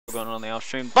going on the off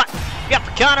stream, but we got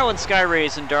Picano and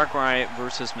SkyRasen, Darkrai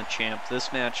versus Machamp. This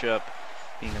matchup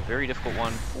being a very difficult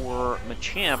one for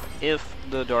Machamp if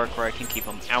the Darkrai can keep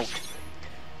him out.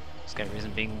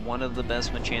 SkyRasen being one of the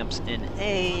best Machamps in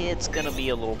A, it's gonna be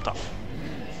a little tough.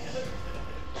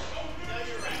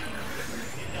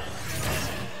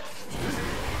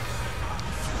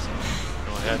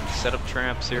 Go ahead and set up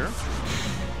traps here.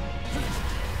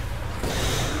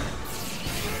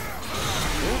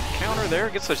 Counter there,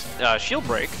 gets a shield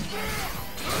break.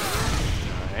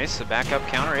 Nice, a backup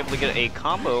counter, able to get a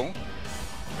combo.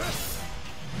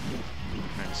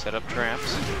 Trying to set up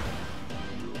traps.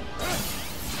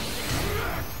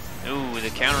 Ooh, the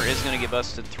counter is going to get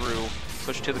busted through.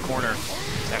 Push to the corner.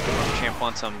 Exactly what the champ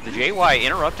wants him. The JY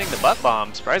interrupting the butt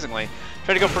bomb, surprisingly.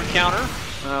 Try to go for a counter.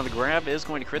 The grab is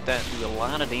going to crit that and do a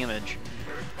lot of damage.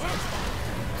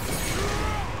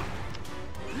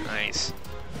 Nice.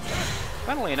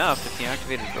 Funnily enough, if he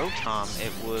activated Rotom,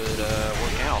 it would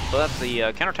work out. But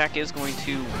the counterattack is going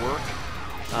to work.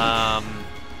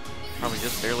 Probably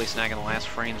just barely snagging the last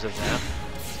frames of that.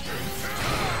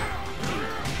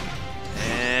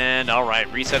 And alright,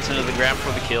 resets into the grab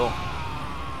for the kill.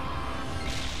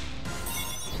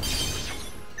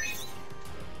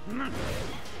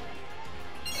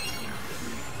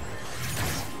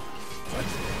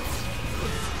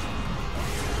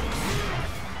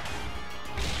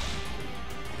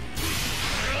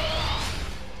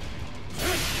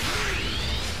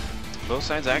 Both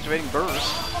sides activating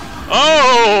burst.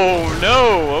 Oh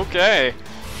no! Okay.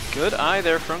 Good eye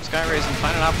there from SkyRasen.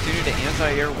 Find an opportunity to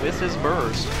anti-air with his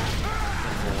burst.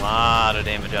 A lot of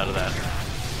damage out of that.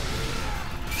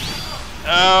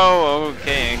 Oh,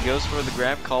 okay. And goes for the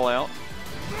grab call out.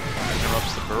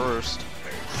 Interrupts the burst.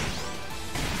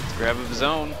 Grab of his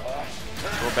own.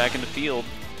 Throw back into field.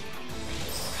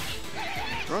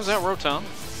 Throws out Rotom.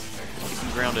 Keep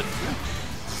him grounded.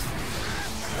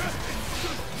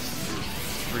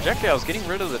 Projectile's getting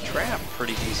rid of the trap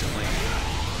pretty decently.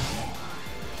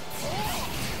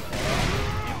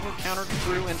 Countered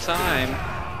through in time.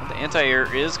 The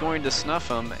anti-air is going to snuff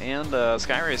him, and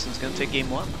SkyRasen's going to take game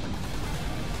one.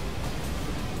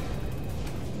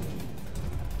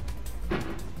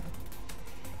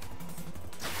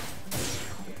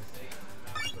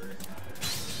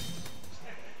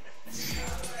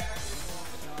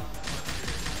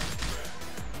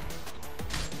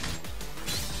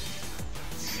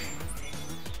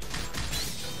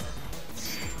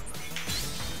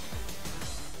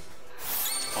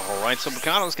 Alright, so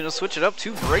Picano's going to switch it up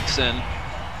to Braixen.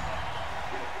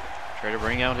 Try to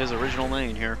bring out his original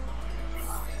lane here.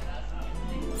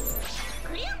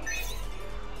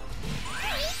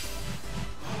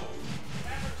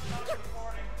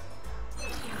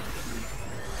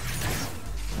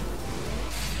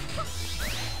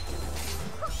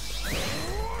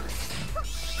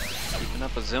 Keeping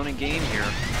up a zoning game here.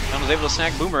 Picano's able to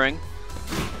snag Boomerang.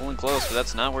 Pulling close, but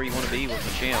that's not where you want to be with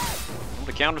Machamp.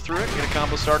 To counter through it, get a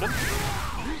combo started.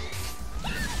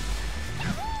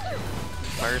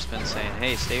 Fire Spin saying,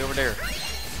 hey, stay over there.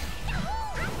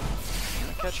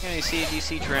 Not catching any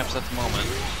CADC traps at the moment,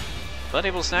 but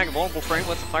able to snag a vulnerable frame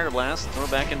with the Fire Blast, throw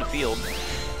it back into field.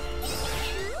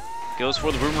 Goes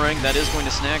for the Boomerang, that is going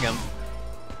to snag him.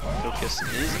 Focus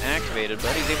is activated,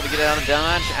 but he's able to get out of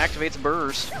dodge, activates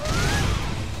Burst.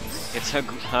 It's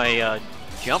a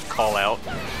jump call out.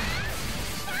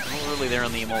 Not really there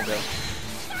on the Emolga.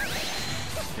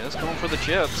 Just going for the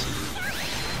chips.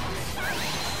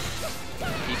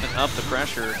 Keeping up the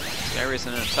pressure. SkyRasen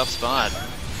in a tough spot.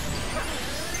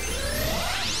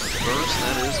 Burst,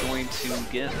 that is going to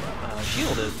get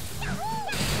shielded.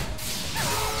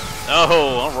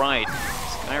 Oh, alright.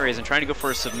 SkyRasen trying to go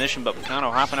for a submission, but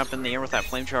Picano hopping up in the air with that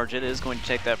flame charge. It is going to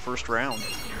take that first round.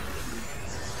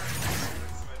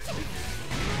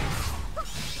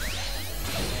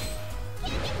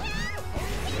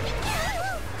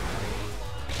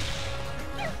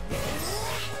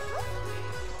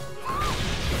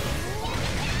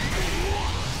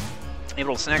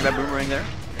 Able to snag that Boomerang there.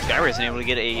 SkyRasen able to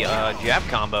get a jab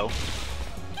combo.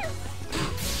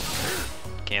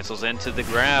 Cancels into the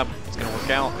grab. It's going to work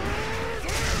out.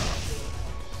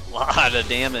 Lot of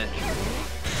damage.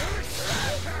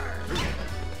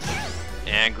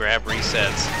 And grab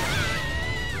resets.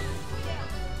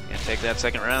 Gonna take that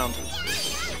second round.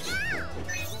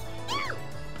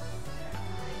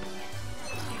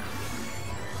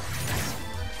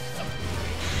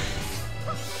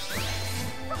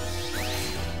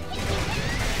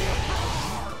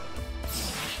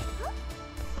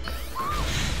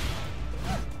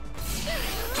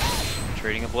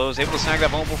 Trading of blows, able to snag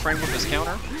that vulnerable frame with his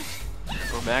counter.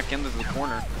 Go back into the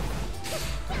corner.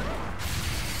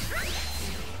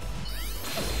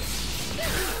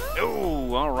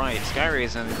 Ooh, all right.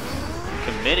 SkyRasen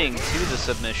committing to the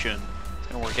submission. It's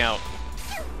going to work out.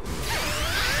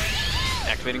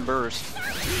 Activating burst.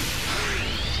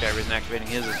 SkyRasen activating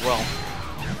his as well.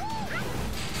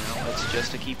 Now it's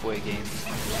just a keep away game.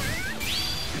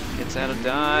 Gets out of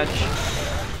dodge.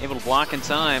 Able to block in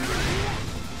time.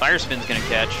 Fire Spin's going to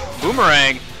catch.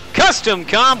 Boomerang. Custom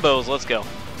combos. Let's go.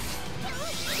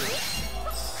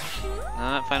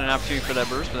 Not finding an opportunity for that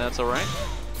burst, but that's all right.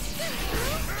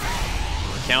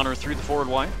 Counter through the forward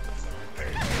Y.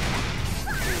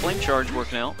 Flame charge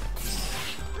working out.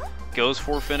 Goes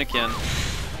for Finnegan.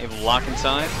 Able to lock in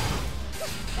time.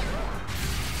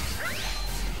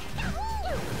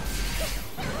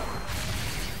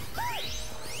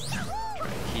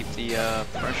 Trying to keep the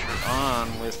pressure on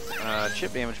with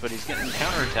chip damage, but he's getting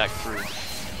counterattack through.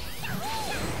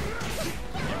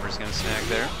 Amber's gonna snag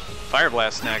there. Fire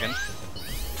Blast snagging.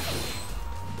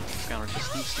 Counter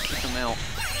just needs to keep him out.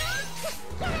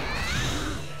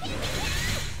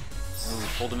 Ooh,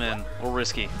 pulled him in. A little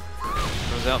risky.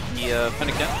 Throws out the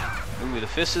Finnegan. Ooh, the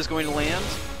fist is going to land.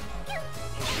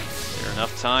 There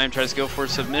enough time. Tries to go for a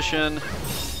submission.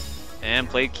 And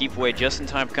played keep away just in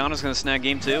time. Picano's going to snag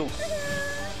game 2.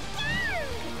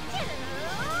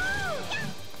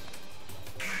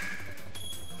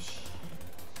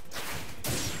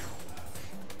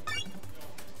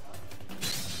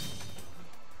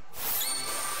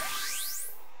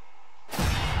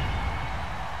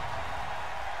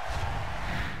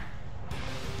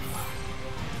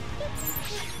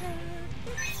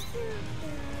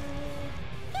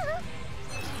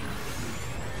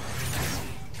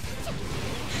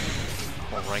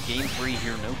 Alright, game 3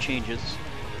 here, no changes.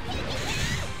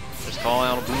 Just call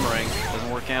out a boomerang,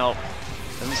 doesn't work out.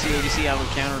 Doesn't see ADC out of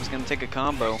the counter, it's going to take a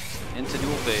combo into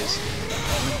dual phase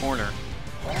in the corner.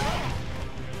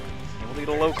 Able to get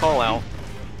a low call out.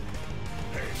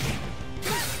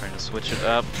 Trying to switch it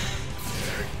up.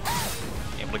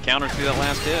 Able to counter through that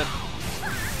last hit.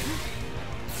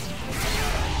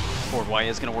 Forward Y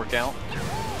is going to work out.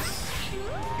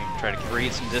 Try to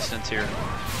create some distance here.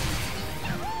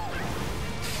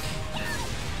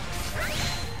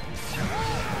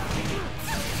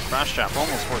 Cross chop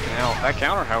almost working out. That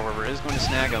counter, however, is going to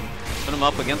snag him. Put him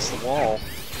up against the wall.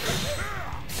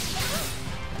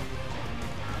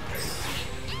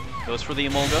 Goes for the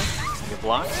Emolga. Get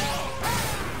blocked.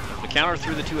 The counter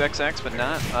through the 2XX, but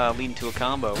not leading to a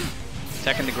combo.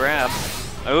 Teching the grab.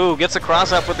 Oh, gets a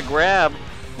cross up with the grab.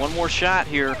 One more shot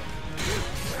here.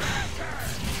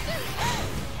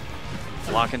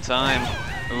 Block in time.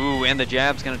 Ooh, and the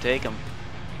jab's going to take him.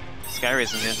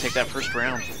 SkyRasen's going to take that first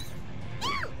round.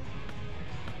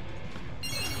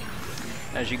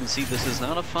 As you can see, this is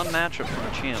not a fun matchup for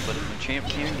Machamp, but if Machamp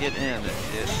can get in,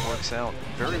 it works out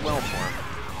very well for him.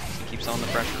 He keeps on the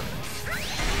pressure.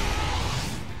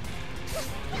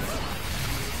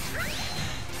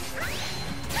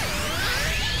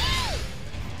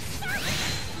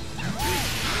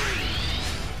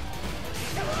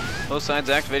 Both sides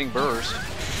activating burst.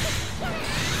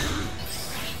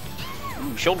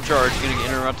 Ooh, shoulder charge going to get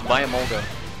interrupted by Emolga.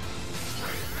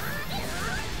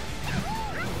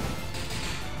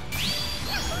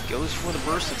 Goes for the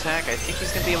burst attack. I think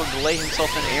he's going to be able to delay himself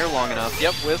in air long enough.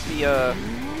 Yep, with the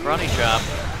karate chop.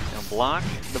 Gonna block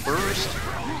the burst.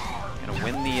 Gonna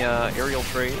win the aerial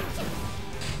trade.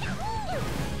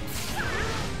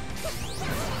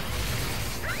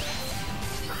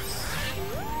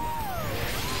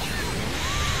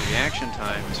 Reaction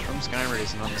times from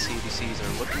SkyRasen on the CDCs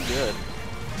are looking good.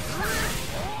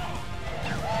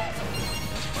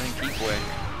 Just playing keep away.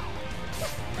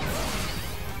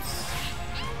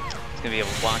 He's gonna be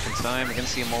able to block in time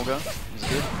against the Emolga. It was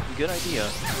a good idea.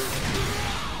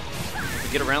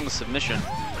 To get around the submission.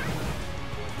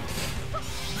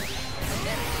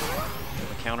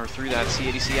 Counter through that,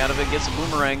 CADC out of it, gets a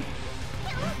boomerang.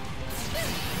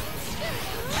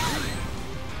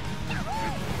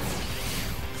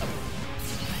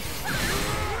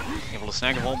 Able to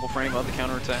snag a vulnerable frame of the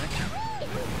counter attack.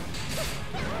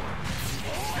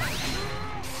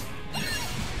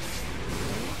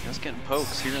 Just getting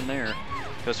pokes here and there.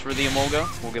 Goes for the Emolga,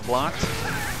 will get blocked.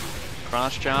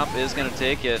 Cross chop is going to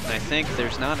take it, and I think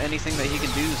there's not anything that he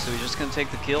can do, so he's just going to take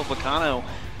the kill. Picano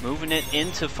moving it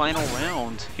into final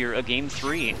round here of game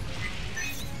 3.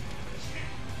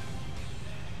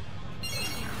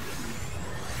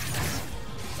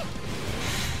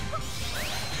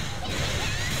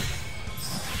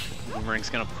 Boomerang's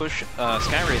going to push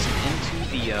SkyRasen into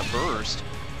the burst.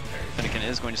 Finnegan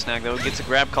is going to snag though, gets a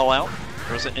grab call out,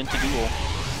 throws it into duel.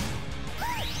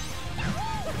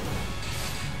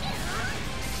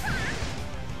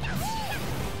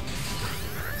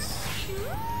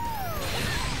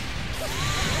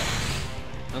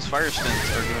 Those fire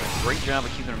spins are doing a great job of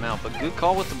keeping him out, but good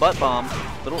call with the butt bomb.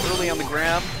 A little early on the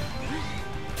grab.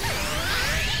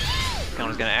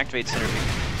 Picano's going to activate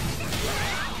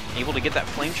Synergy. Able to get that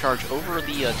flame charge over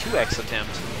the 2x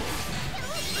attempt.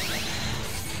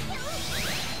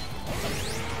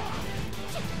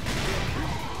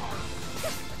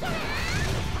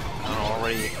 Picano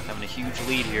already having a huge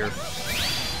lead here.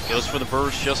 Goes for the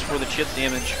burst just for the chip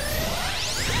damage.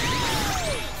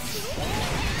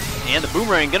 And the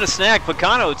boomerang gonna snag.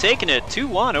 Picano taking it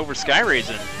 2-1 over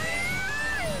SkyRasen.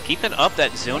 Keeping up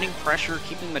that zoning pressure,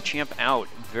 keeping Machamp out.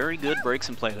 Very good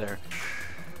Braixen play there.